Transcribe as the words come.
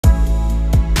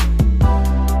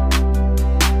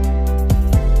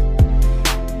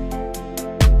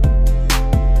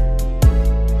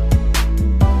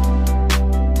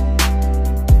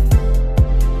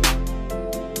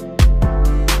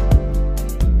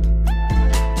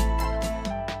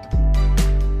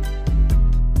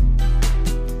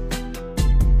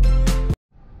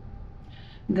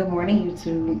Good morning,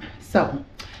 YouTube. So,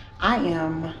 I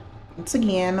am once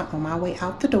again on my way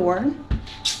out the door.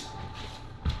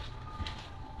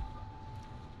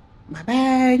 My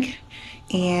bag,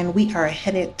 and we are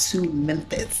headed to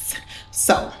Memphis.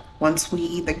 So, once we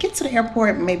either get to the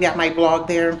airport, maybe I might vlog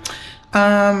there.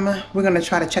 We're gonna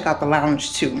try to check out the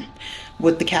lounge too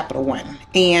with the Capital One.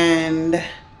 And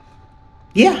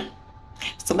yeah,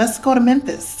 so let's go to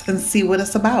Memphis and see what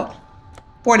it's about.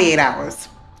 48 hours,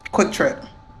 quick trip.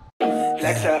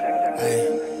 Next up,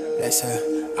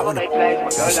 I wanna I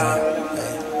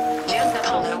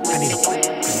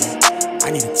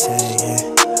need to tell you,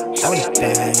 I wanna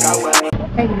bang.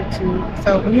 Hey YouTube,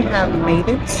 so we have made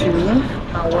it to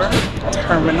our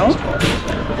terminal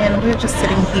and we're just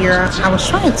sitting here. I was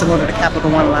trying to go to the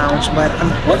Capital One Lounge, but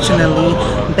unfortunately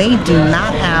they do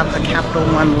not have a Capital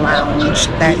One Lounge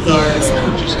that is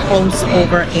close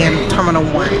over in Terminal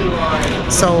 1.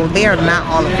 So they are not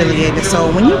all affiliated. So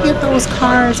when you get those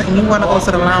cards and you want to go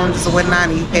to the lounges or whatnot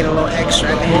and you paid a little extra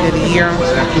at the end of the year,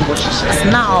 it's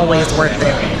not always worth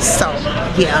it. So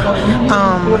yeah,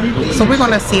 so we're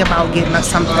going to see about getting us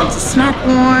something to snack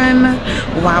on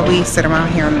while we sit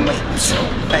around here and wait.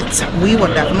 But we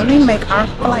will definitely make our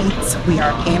flights. We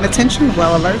are paying attention,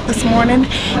 well alert this morning,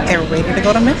 and ready to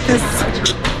go to Memphis.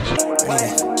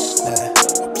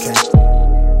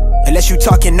 Unless you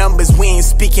talking numbers, we ain't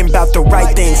speaking about the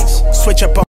right things. Switch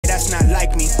up on that's not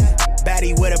like me.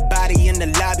 Baddie with a body in the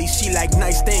lobby, she like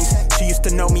nice things. She used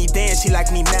to know me then, she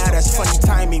like me now, that's funny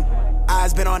timing.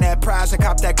 Eyes been on that prize, I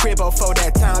cop that cribbo for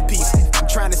that timepiece. I'm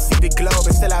trying to see the globe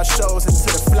and sell out shows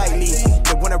until the flight leave.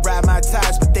 They wanna ride my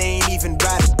ties, but they ain't even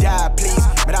ride or die, please.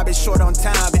 But I've been short on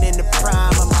time, been in the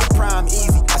prime of my prime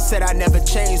easy. I said I never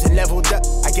changed and leveled up,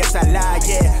 I guess I lied,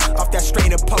 yeah. Off that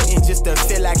strain of potent just to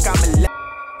feel like I'm alive.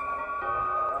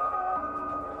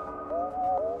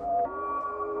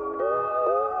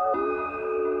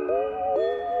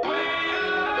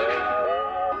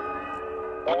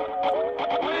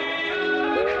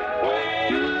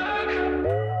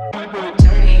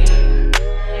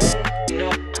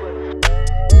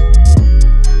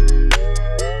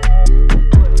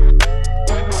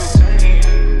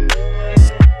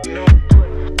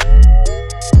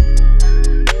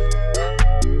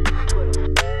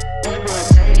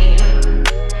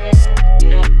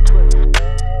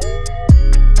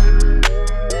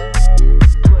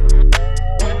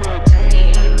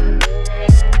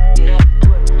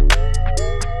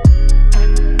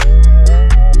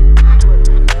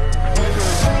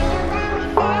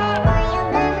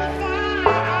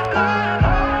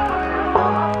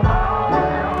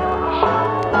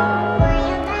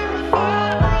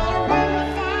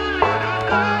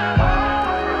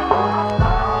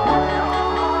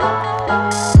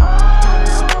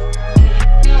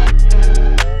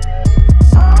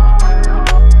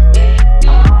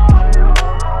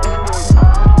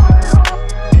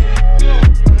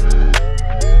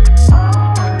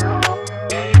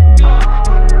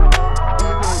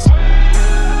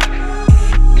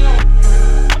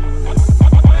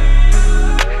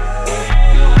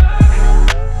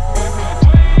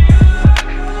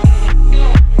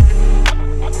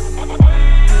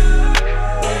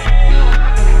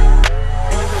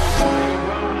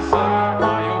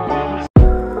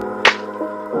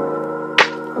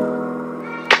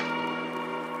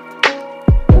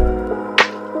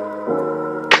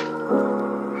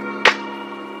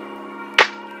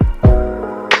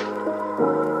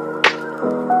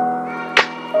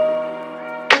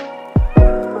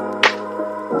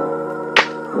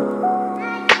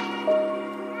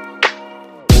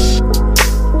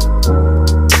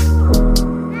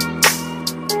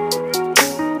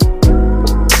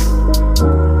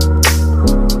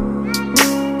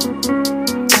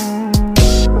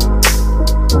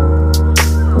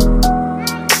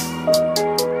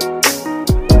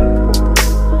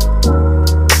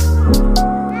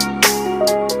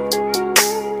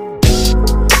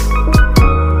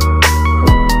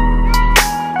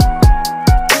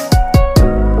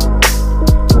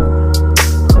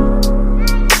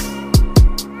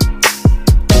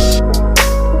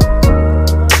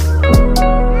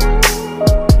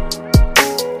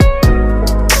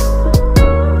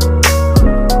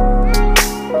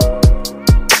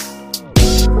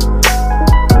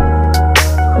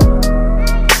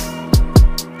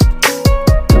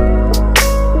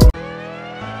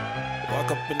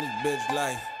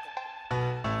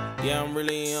 Yeah, I'm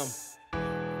really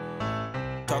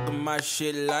talking my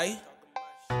shit like,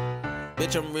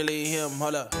 bitch, I'm really him.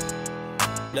 Hold up,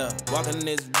 look, walking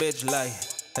this bitch like,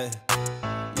 hey,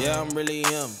 yeah, I'm really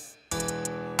him.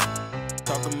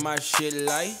 Talking my shit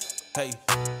like, hey.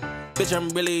 Bitch, I'm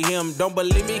really him. Don't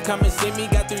believe me? Come and see me.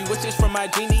 Got 3 wishes from my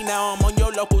genie. Now I'm on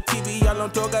your local TV. All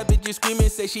on tour, got bitches screaming.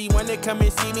 Say she wanna come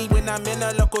and see me. When I'm in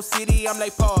a local city, I'm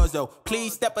like, pause though.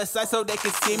 Please step aside so they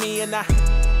can see me. And I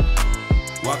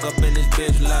walk up in this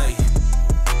bitch like,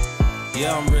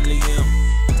 yeah, I'm really him.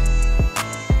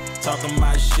 Talking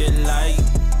my shit like,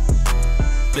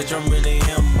 bitch, I'm really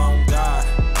him, on God.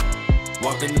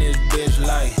 Walking this bitch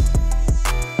like,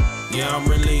 yeah, I'm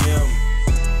really him.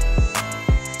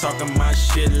 Talking my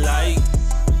shit like,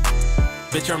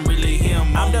 bitch, I'm really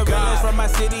him. I'm the realest from my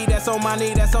city, that's on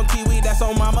money, that's on TV, that's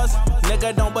on mamas.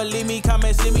 Nigga, don't believe me, come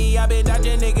and see me. I been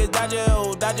dodging niggas,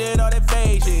 dodging all that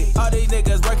fake shit. All these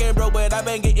niggas working broke, but I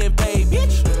been getting paid,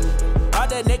 bitch. All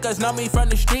the niggas know me from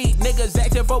the street. Niggas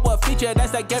acting for a feature,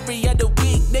 that's like every other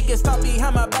week. Niggas talk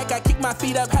behind my back, I kick my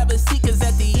feet up, have a seat. Cause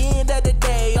at the end of the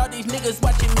day, all these niggas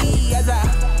watching me as I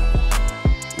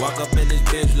walk up in this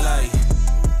bitch like,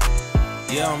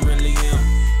 yeah, I'm really him.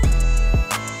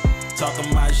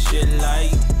 Talking my shit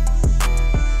like,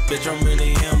 bitch, I'm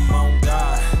really him, on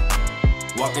God.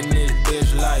 Walking this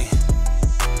bitch like,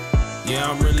 yeah,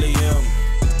 I'm really him.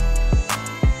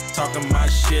 Talking my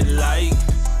shit like,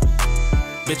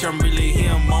 bitch, I'm really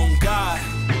him, on God.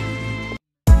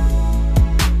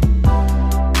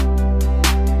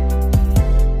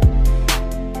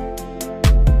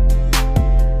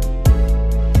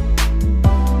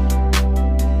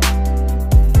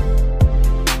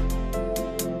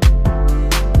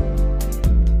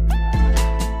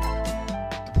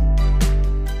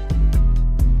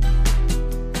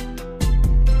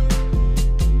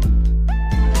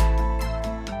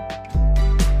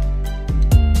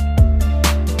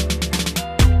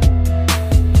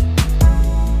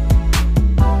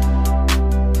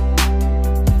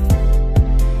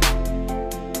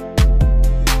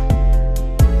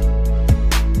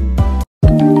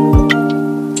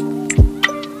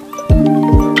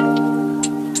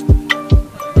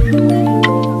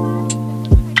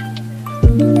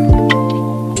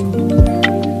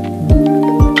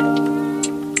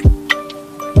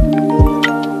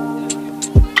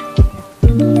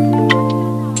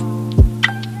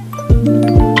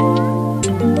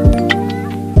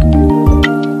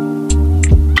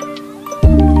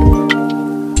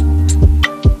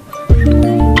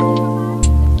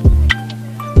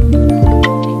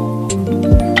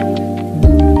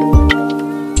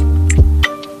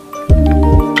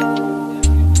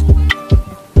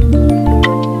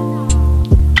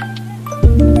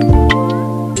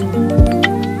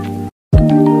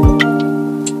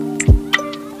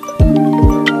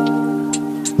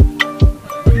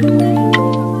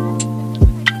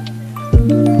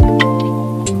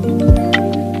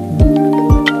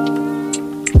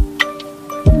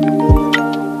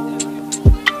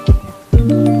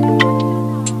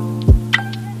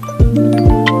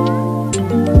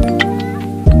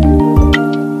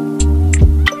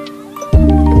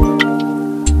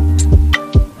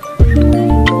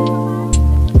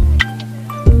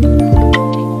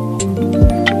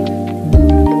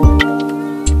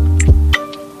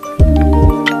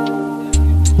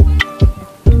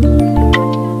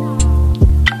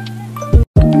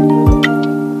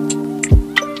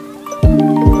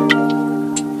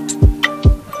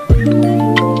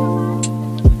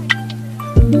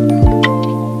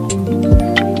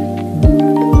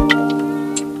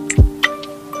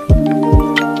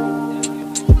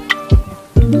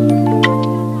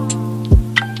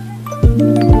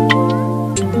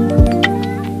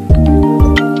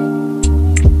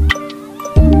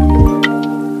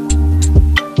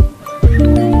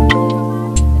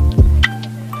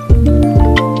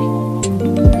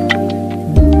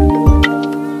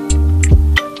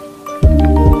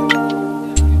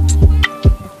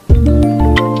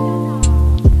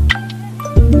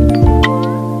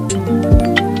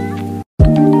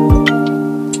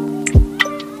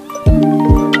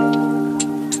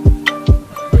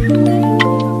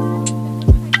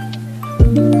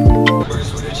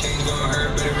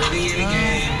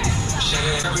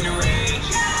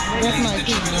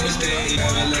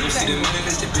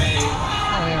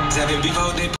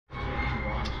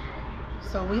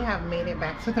 So we have made it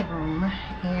back to the room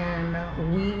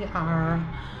and we are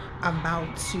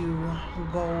about to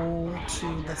go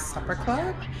to the supper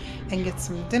club and get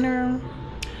some dinner.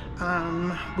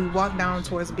 We walked down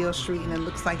towards Beale Street and it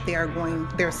looks like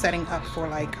they're setting up for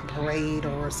like a parade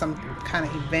or some kind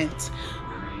of event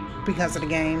because of the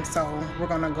game. So we're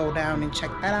gonna go down and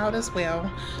check that out as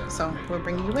well. So we'll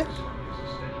bring you with.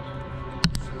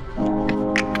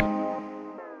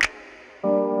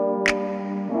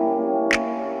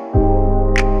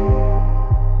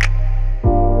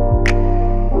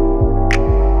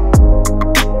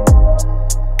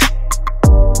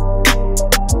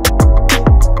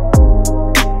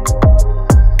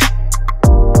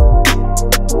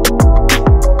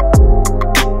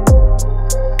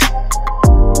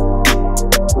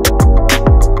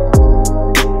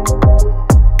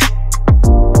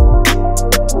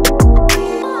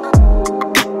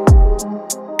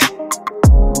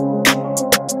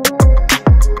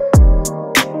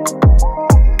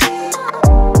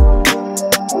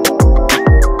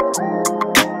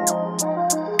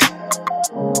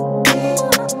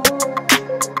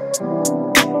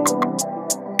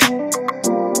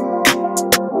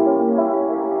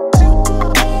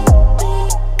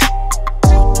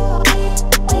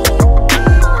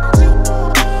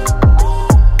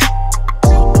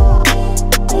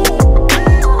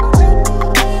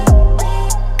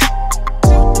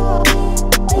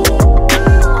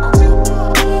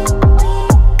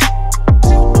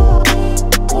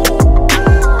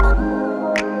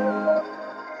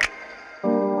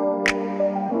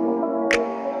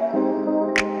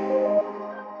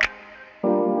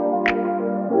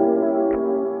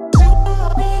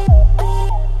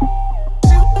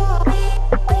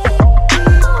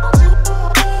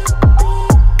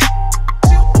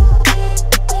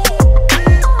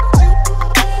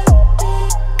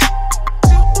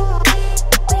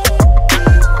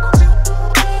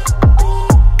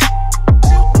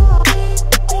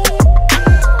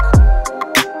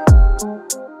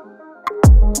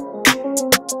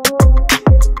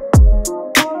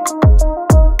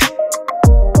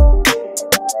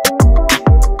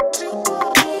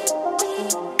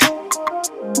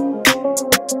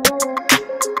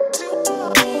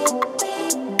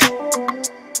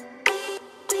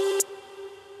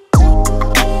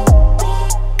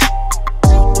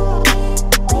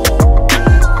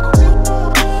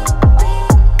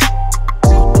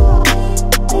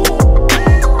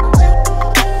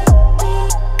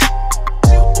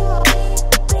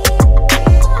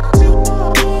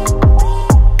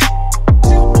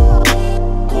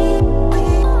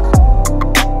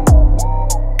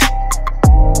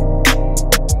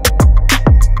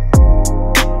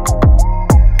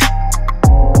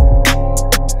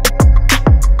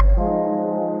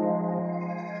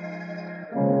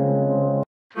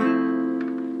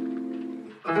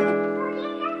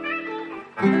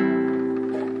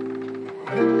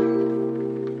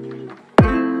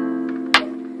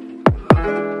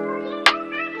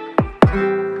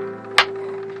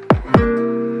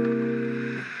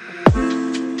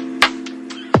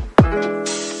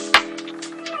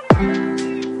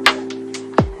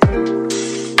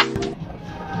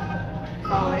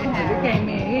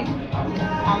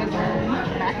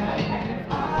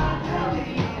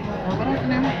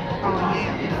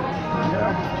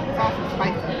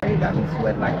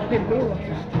 Sweat like a pit bull.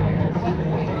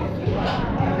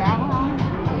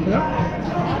 Yeah.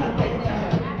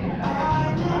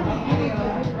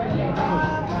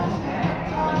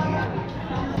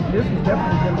 This is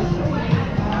definitely delicious.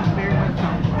 Very much so.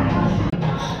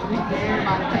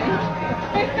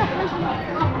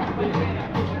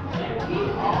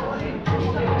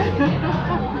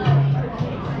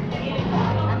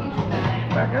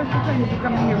 I guess you think if you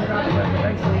come in here without a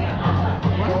reservation.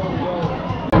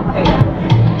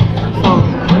 So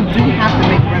you do have to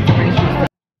make reservations.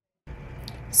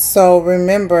 So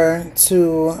remember to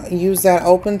use that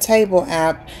Open Table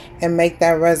app and make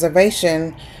that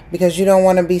reservation, because you don't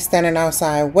want to be standing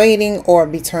outside waiting or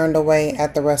be turned away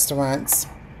at the restaurants.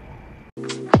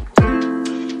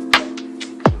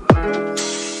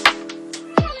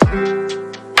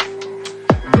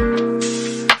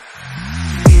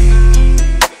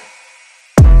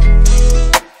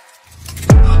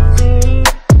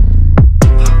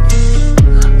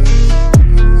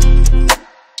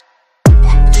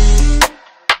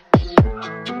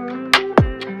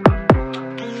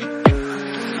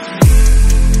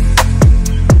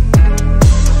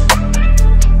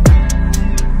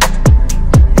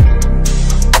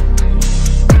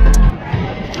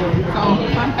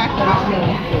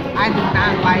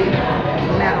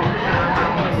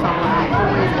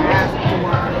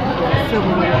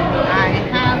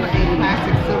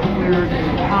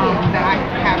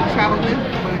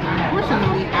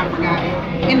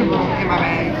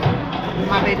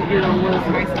 My baby girl was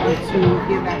nice enough to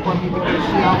give that for me because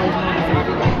she always knows that I'll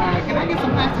be like, can I get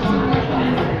some plastic silverware,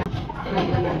 please?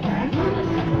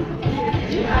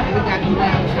 We got the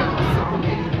lamb chops, so.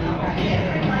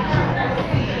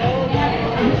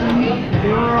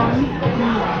 Girl. I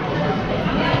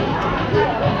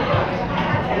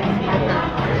got my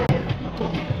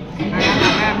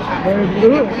lamb chops. Very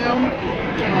good.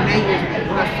 And they use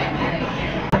blessing.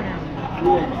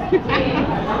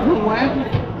 What?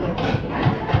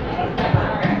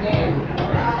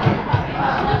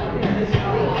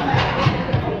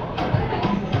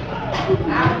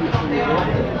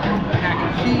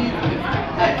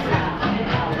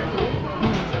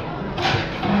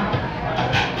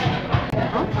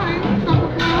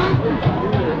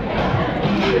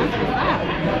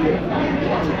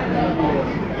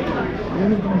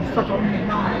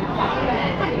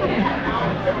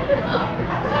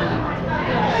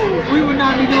 We would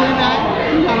not be doing that.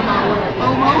 You got about what?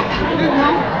 FOMO?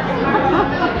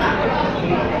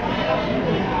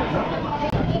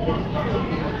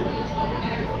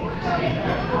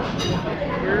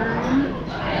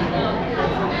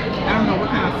 I don't know what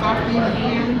kind of sauce these are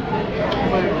in,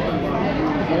 but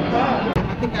I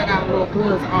think I got a little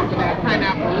buzz off of that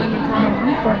pineapple lemon drop.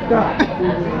 You fucked up.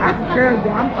 I'm scared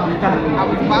that I'm fucked up. I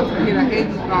was about to get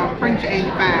a French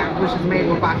 85, which is made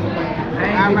with vodka.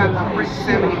 I'd rather a French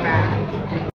 75.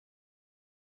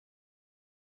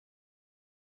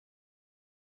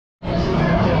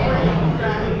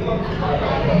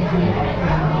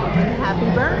 Happy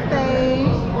birthday!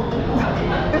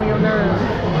 Your nerves.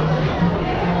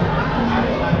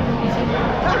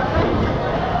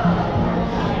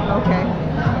 Okay.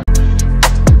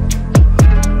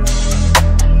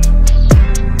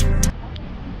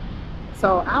 So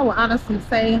I will honestly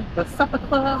say the supper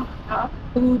club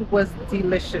food was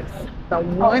delicious. The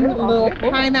one little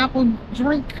pineapple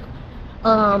drink,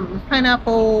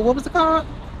 pineapple, what was it called?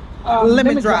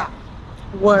 Lemon drop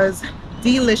was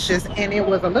delicious, and it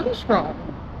was a little strong.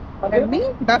 And me,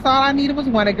 that's all I needed was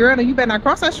one. A girl, and you better not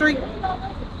cross that street.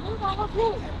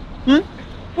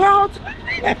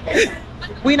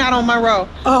 We not on Monroe.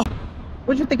 Oh,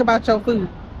 what'd you think about your food?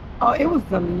 Oh, it was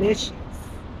delicious.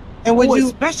 And would you,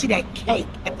 especially that cake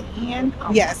at the end?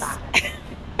 Oh, yes.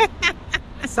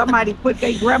 Somebody put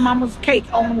their grandmama's cake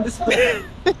on display.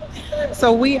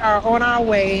 So we are on our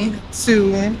way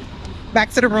to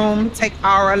back to the room, take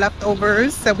our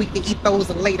leftovers so we can eat those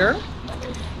later.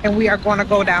 And we are going to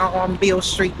go down on Beale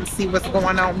Street and see what's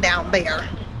going on down there.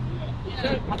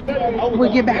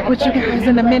 We'll get back with you guys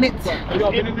in a minute.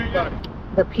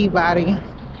 The Peabody.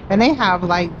 And they have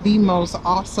like the most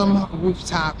awesome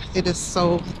rooftop. It is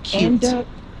so cute.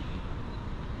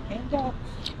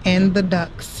 And the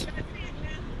ducks.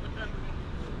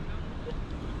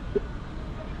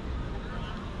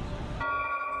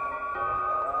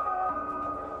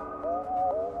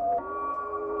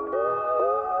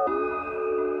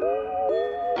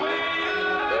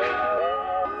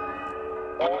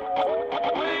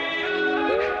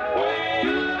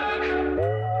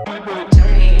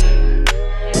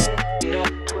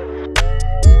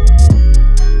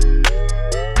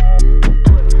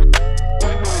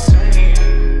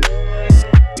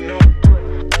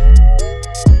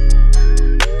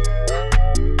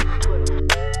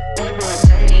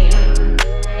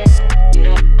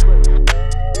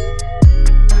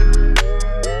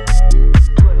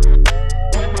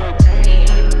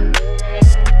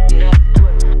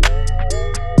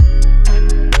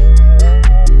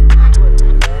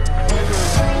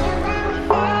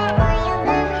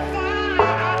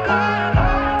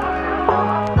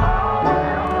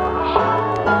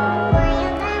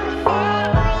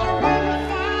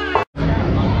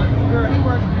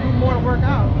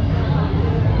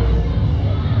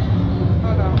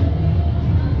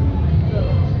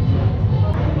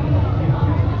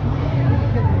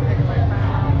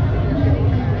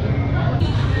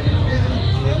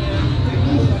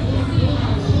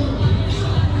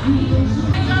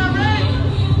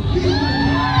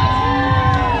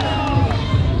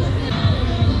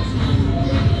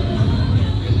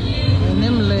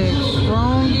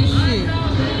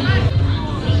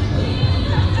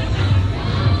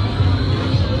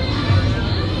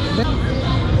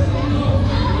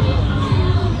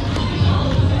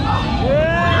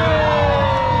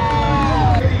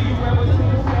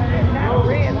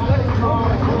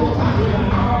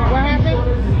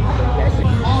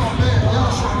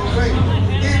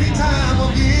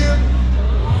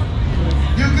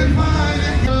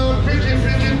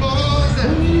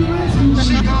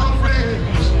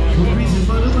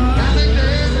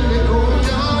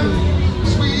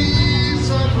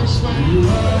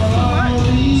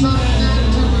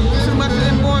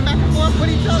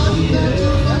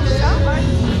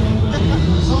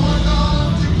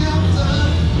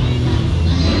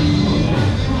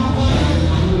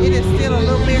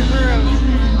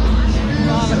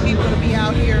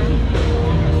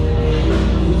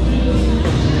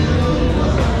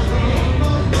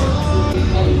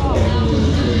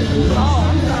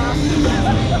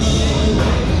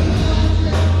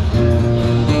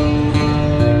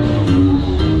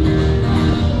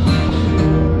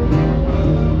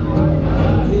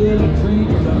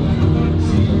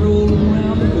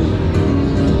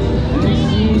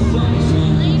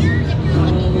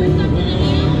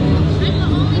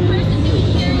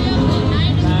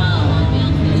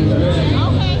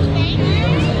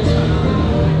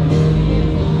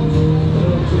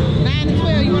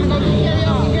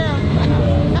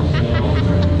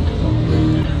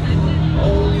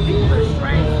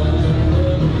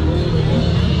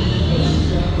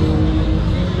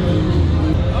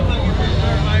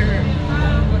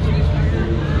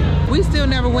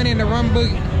 Went in the rum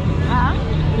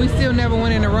boogie. We still never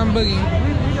went in the rum boogie.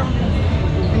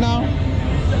 No.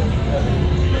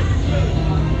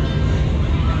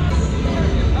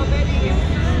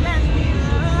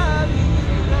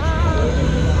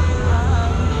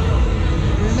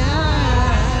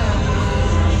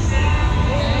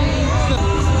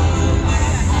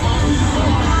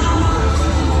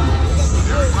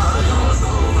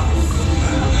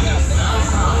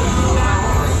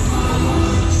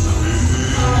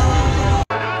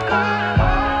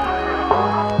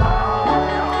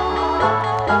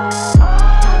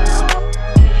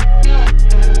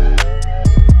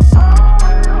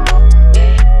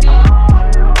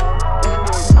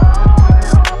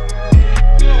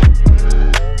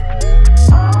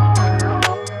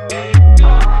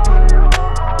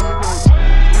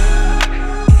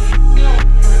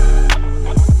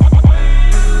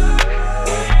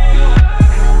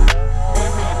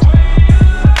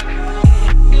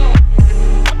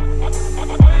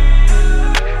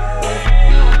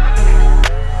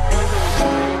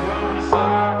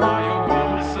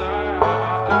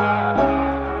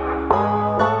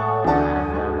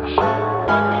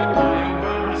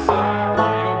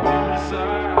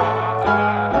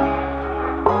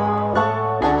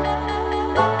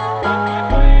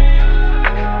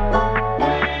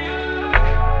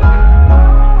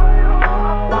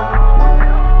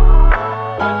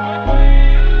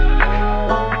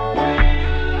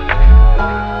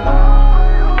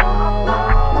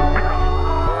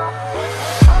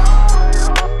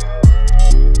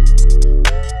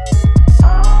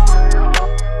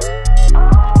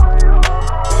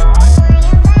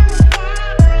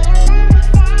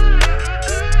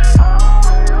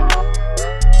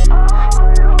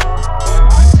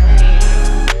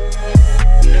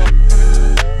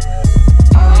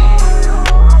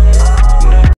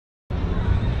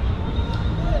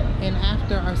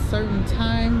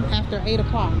 8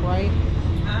 o'clock, right?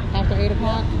 After 8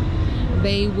 o'clock,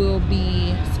 they will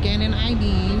be scanning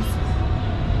IDs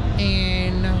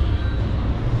and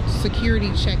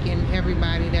security checking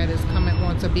everybody that is coming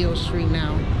onto Beale Street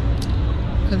now,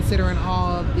 considering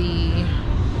all the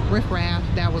riffraff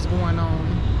that was going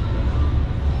on.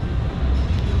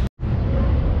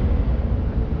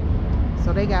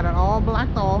 So they got it all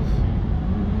blocked off.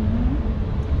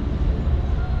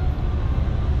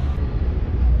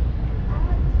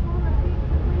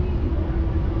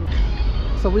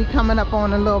 So we coming up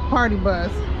on a little party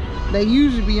bus. They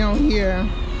usually be on here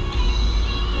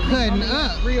cutting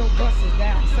up. Real buses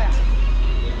down south.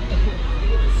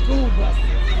 School buses.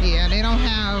 Yeah, they don't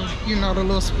have, you know, the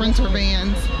little Sprinter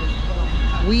vans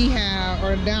we have,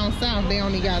 or down south they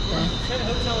only got the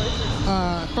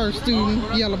first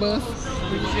student yellow bus.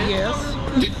 Yes.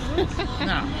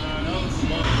 No.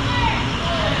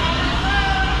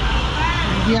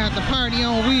 You have the party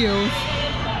on wheels.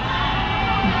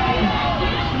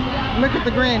 Look at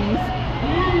the grannies.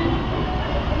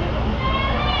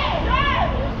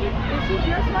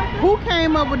 Who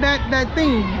came up with that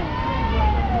theme?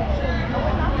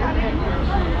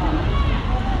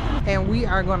 And we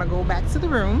are gonna go back to the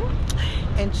room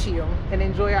and chill and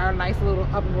enjoy our nice little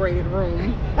upgraded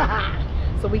room.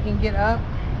 So we can get up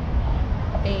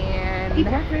and eat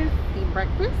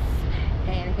breakfast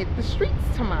and hit the streets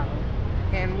tomorrow.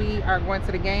 And we are going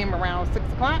to the game around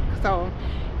 6 o'clock. So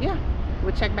yeah,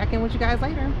 we'll check back in with you guys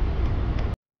later.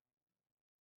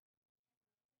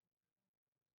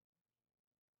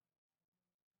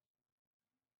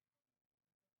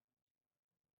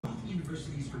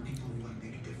 Universities for people who want to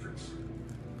make a difference.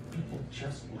 People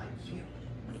just like you.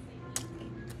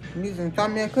 I'm using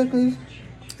thumbnail cookies.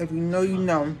 If you know, you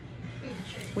know.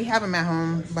 We have them at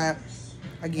home, but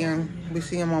again, we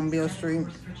see them on Beale Street.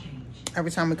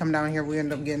 Every time we come down here, we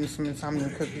end up getting some insomnia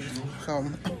cookies. So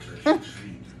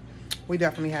we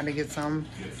definitely had to get some.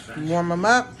 Warm them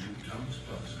up.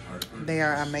 They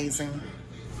are amazing.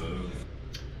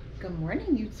 Good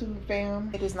morning, YouTube fam.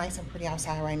 It is nice and pretty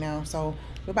outside right now, so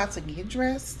we're about to get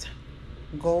dressed,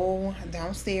 go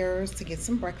downstairs to get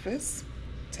some breakfast,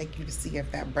 take you to see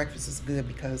if that breakfast is good,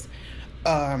 because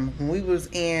when we was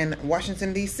in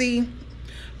Washington, D.C.,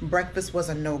 breakfast was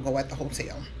a no-go at the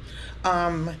hotel.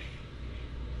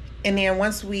 And then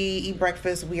once we eat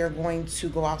breakfast, we are going to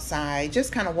go outside,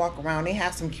 just kind of walk around. They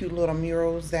have some cute little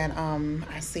murals that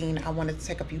I seen I wanted to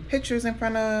take a few pictures in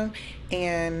front of,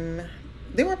 and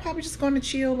then we're probably just going to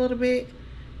chill a little bit,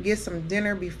 get some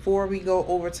dinner before we go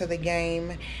over to the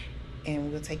game,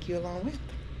 and we'll take you along with.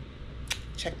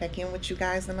 Check back in with you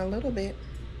guys in a little bit.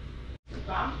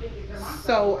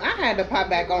 So I had to pop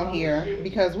back on here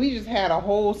because we just had a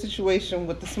whole situation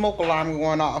with the smoke alarm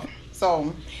going off.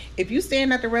 So if you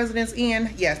stand at the Residence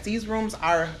Inn, yes, these rooms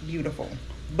are beautiful,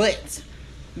 but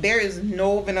there is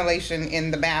no ventilation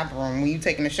in the bathroom when you're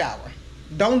taking a shower.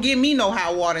 Don't give me no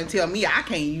hot water and tell me I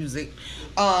can't use it.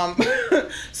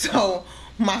 So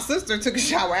my sister took a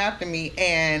shower after me,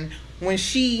 and when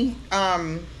she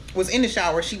was in the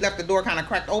shower, she left the door kind of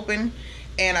cracked open,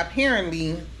 and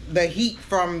apparently the heat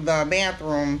from the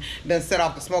bathroom done set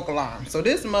off the smoke alarm. So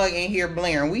this mug in here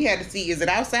blaring. We had to see, is it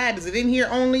outside? Is it in here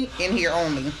only? In here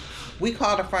only. We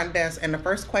called the front desk, and the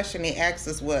first question they asked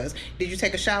us was, did you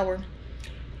take a shower?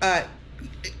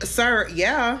 Sir,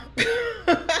 yeah.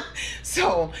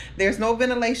 So there's no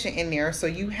ventilation in there, so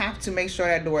you have to make sure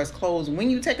that door is closed when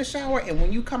you take a shower, and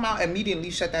when you come out, immediately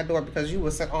shut that door, because you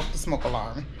will set off the smoke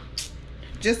alarm.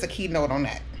 Just a key note on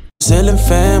that. Ceiling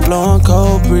fan blowing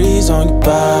cold breeze on your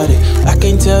body. I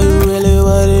can't tell you really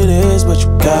what it is, but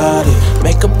you got it.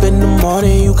 Makeup in the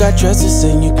morning, you got dresses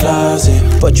in your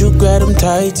closet, but you grab them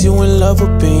tight, you in love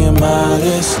with being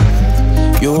modest.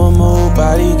 You a move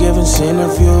body giving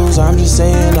interviews, I'm just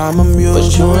saying I'm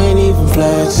amused, but you ain't even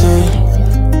flexing.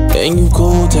 And you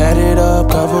cool, tatted up,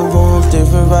 cover wounds,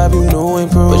 different vibe, you new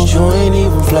improved, but you ain't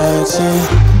even flexing.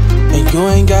 And you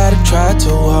ain't gotta try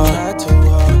too hard.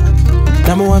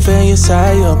 Number one fan, your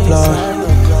side, you applaud.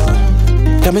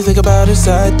 Got me think about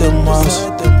inside the walls.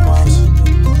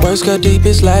 Words cut deep,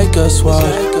 it's like a sword.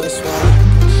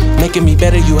 Making me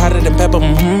better, you hotter than pepper,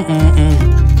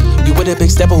 You with a big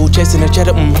stepper who chasing the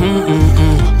cheddar,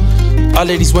 All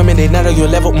of these women, they not on your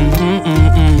level,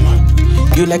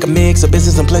 You like a mix of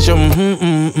business and pleasure,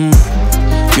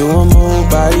 You a move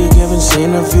body giving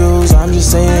interviews, I'm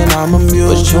just saying I'm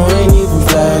amused, but you ain't even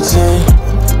flexing.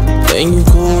 And you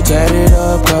cool, tatted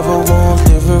up, cover wounds,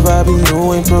 different vibe, you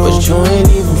new improved, but you ain't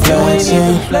even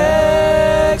flexing.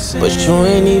 But you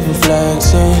ain't even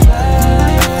flexing.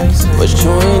 But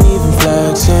you ain't even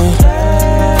flexing.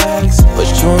 But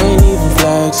you ain't even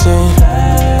flexing.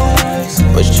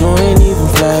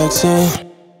 18.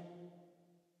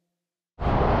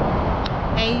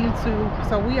 Hey YouTube,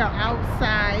 so we are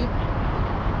outside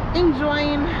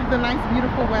enjoying the nice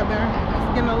beautiful weather.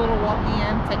 Just getting a little walk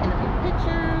in, taking a few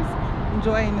pictures,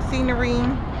 enjoying the scenery.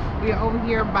 We are over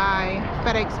here by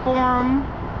FedEx Forum,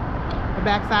 the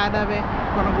backside of it.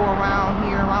 Gonna go around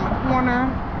here around the corner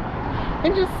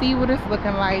and just see what it's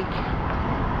looking like.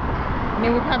 And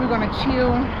then we're probably gonna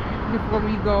chill before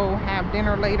we go have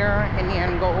dinner later and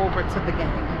then go over to the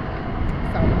game.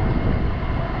 So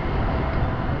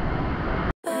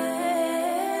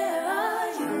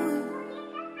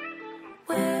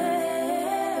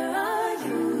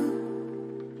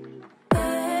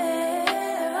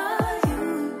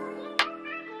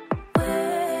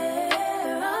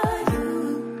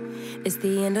it's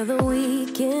the end of the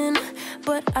weekend,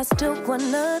 but I still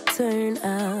wanna turn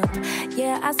up.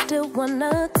 Yeah, I still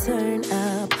wanna turn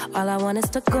up. All I want is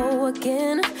to go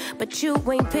again, but you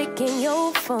ain't picking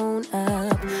your phone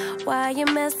up. Why you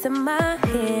messing my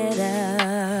head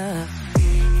up?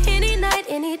 Any night,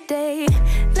 any day,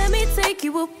 let me take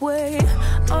you away.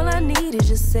 All I need is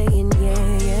just saying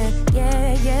yeah, yeah,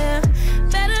 yeah, yeah.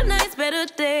 Better nights, better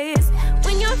days,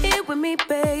 when you're here with me,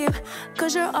 babe.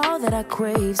 Cause you're all that I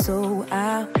crave, so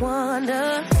I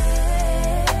wonder,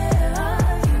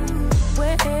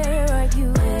 where are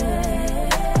you?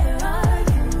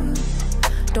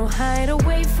 Don't hide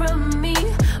away from me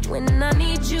when I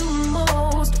need you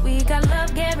most. We got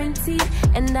love guaranteed,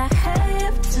 and I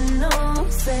have to know,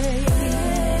 say,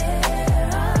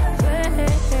 where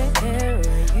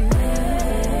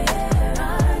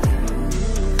are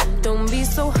you? Don't be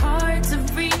so hard to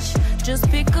reach, just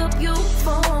pick up your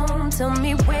phone. Tell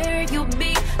me where you'll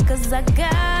be, cause I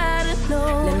gotta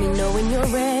know. Let me know when you're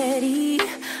ready,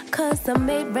 cause I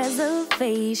made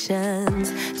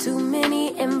reservations. Too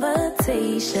many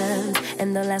invitations,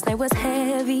 and the last night was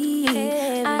heavy.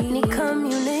 I need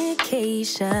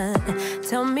communication.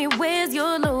 Tell me where's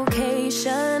your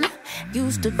location.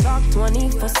 Used to talk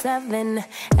 24/7,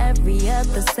 every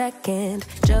other second,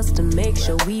 just to make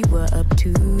sure we were up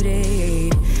to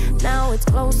date. Now it's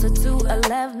closer to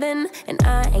 11, and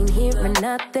I ain't hearing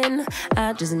nothing.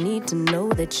 I just need to know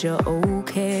that you're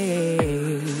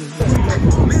okay.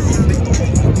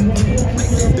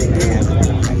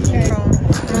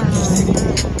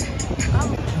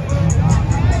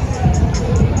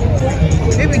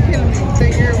 They been killing me.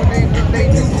 They hear what they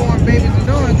newborn babies are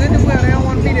doing. Good and well, they don't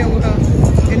want to be there with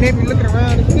us. And they be looking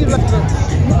around and see like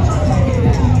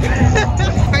the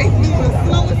faces are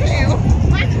slow as hell.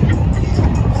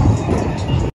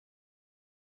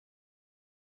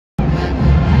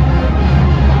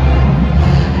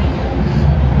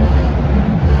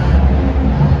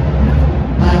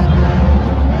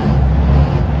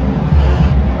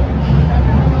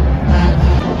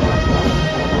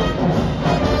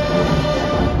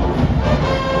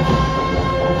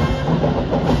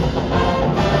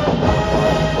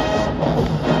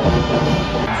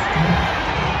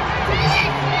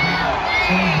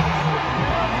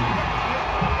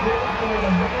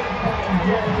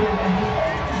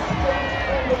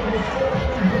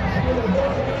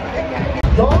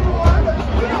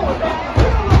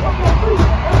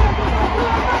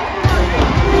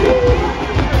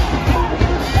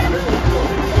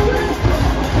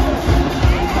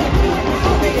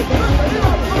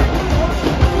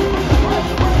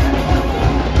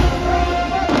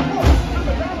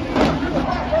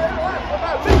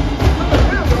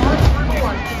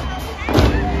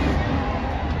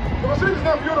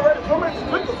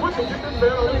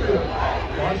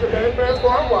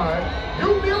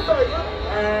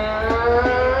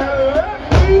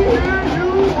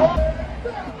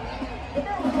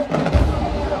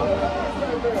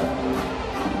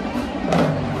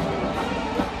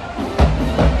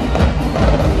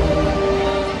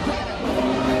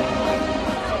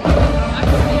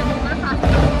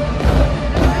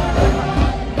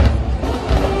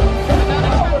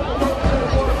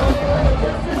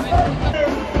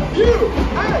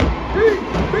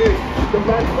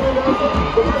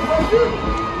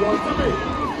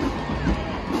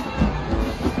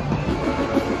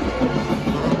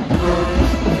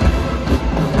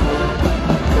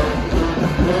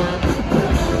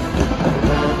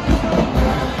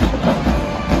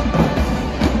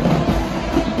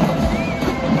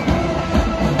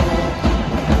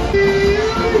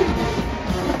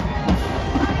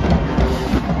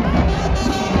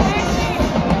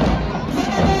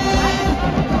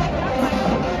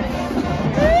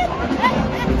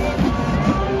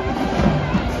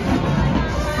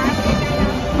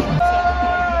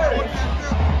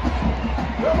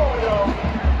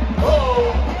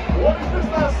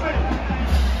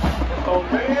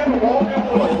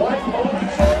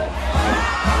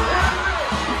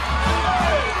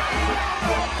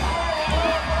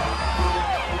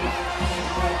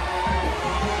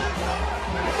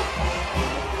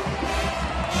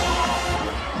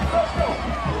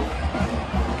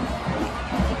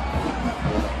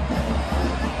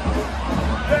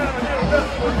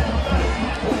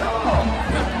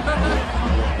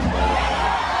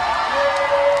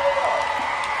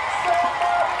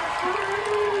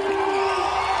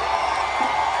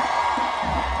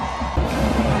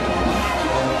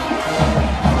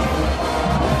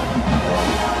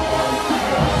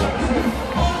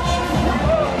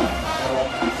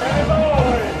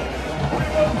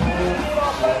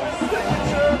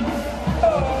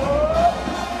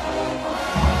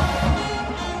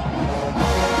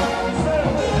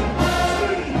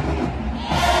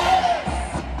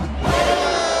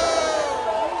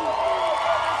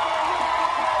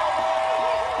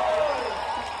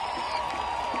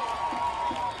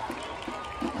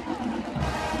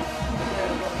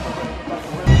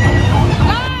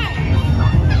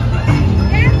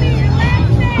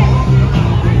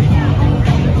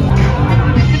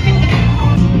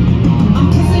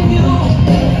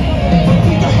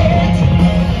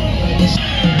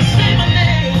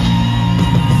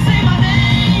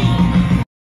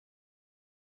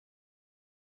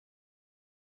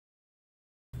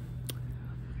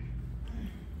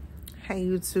 Hey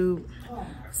YouTube,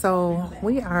 so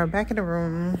we are back in the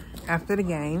room after the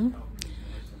game.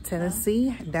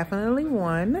 Tennessee definitely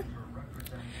won,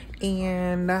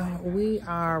 and we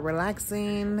are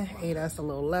relaxing. Ate us a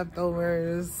little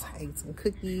leftovers, ate some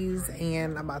cookies,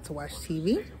 and about to watch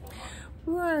TV.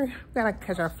 We gotta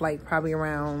catch our flight probably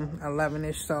around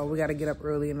 11ish, so we gotta get up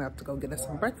early enough to go get us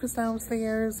some breakfast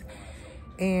downstairs.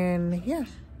 And yeah,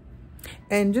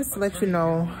 and just to let you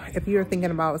know, if you're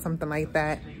thinking about something like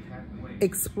that,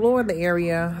 explore the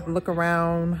area, look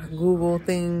around, Google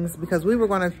things, because we were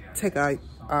going to take a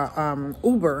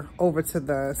Uber over to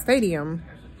the stadium,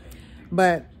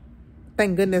 but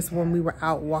thank goodness when we were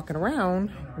out walking around,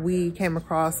 we came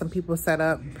across some people set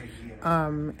up,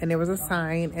 and there was a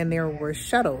sign, and there were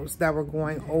shuttles that were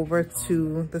going over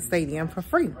to the stadium for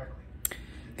free.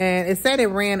 And it said it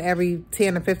ran every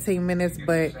 10 to 15 minutes,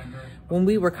 but when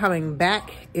we were coming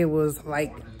back, it was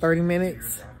like 30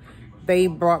 minutes. They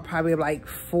brought probably like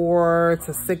 4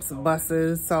 to 6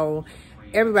 buses. So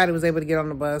everybody was able to get on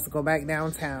the bus, go back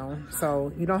downtown.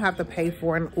 So you don't have to pay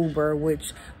for an Uber,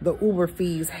 which the Uber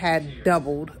fees had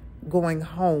doubled going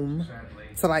home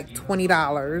to like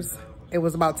 $20. It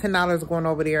was about $10 going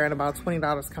over there and about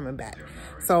 $20 coming back.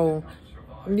 So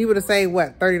you would have saved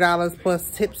what, $30 plus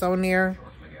tips on there?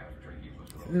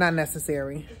 Not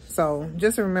necessary. So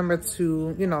just remember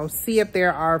to, you know, see if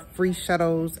there are free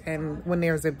shuttles and when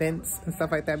there's events and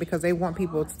stuff like that, because they want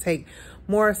people to take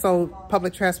more so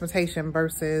public transportation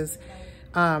versus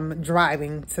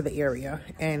driving to the area,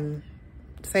 and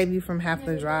save you from having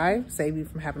to drive, save you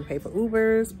from having to pay for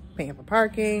Ubers, paying for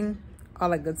parking,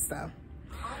 all that good stuff.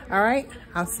 All right,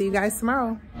 I'll see you guys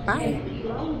tomorrow. Bye.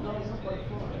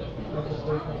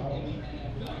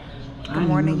 Good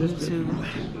morning, YouTube.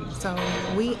 So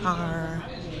we are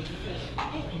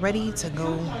ready to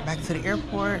go back to the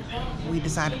airport. We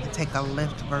decided to take a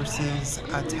Lyft versus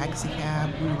a taxi cab.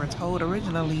 We were told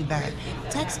originally that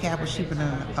taxi cab was cheaper than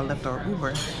a Lyft or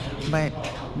Uber, but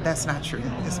that's not true.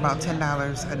 It's about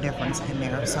 $10 a difference in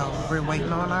there. So we're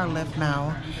waiting on our Lyft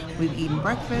now. We've eaten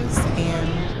breakfast,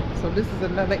 and so this is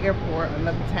another airport,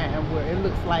 another time where it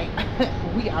looks like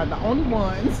we are the only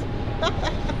ones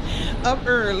up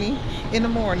early in the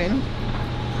morning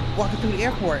walking through the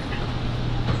airport.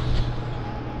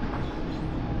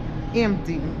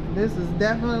 Empty. This is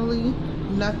definitely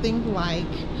nothing like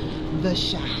the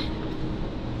shot.